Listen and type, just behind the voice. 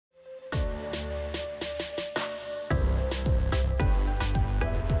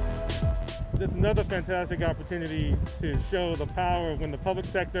this is another fantastic opportunity to show the power of when the public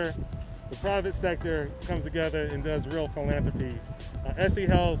sector, the private sector comes together and does real philanthropy. SE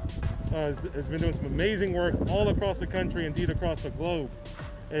Health has been doing some amazing work all across the country, indeed across the globe,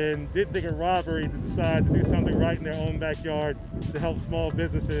 and didn't think it robbery to decide to do something right in their own backyard to help small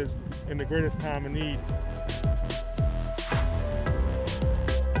businesses in the greatest time of need.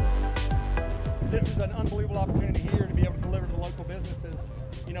 This is an unbelievable opportunity here to be able to deliver to local businesses.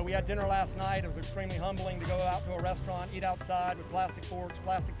 You know, we had dinner last night. It was extremely humbling to go out to a restaurant, eat outside with plastic forks,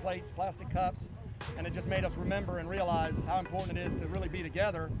 plastic plates, plastic cups, and it just made us remember and realize how important it is to really be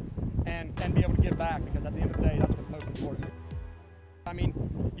together and be able to give back, because at the end of the day, that's what's most important. I mean,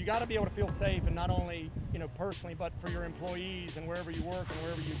 you got to be able to feel safe, and not only, you know, personally, but for your employees and wherever you work and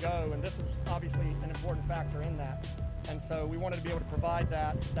wherever you go, and this is obviously an important factor in that. And so we wanted to be able to provide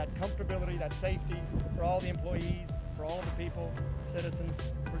that comfortability, that safety for all the employees, for all of the people, citizens,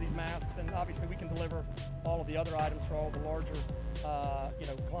 for these masks, and obviously we can deliver all of the other items for all the larger, you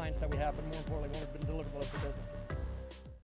know, clients that we have, but more importantly, we want to deliver to local businesses.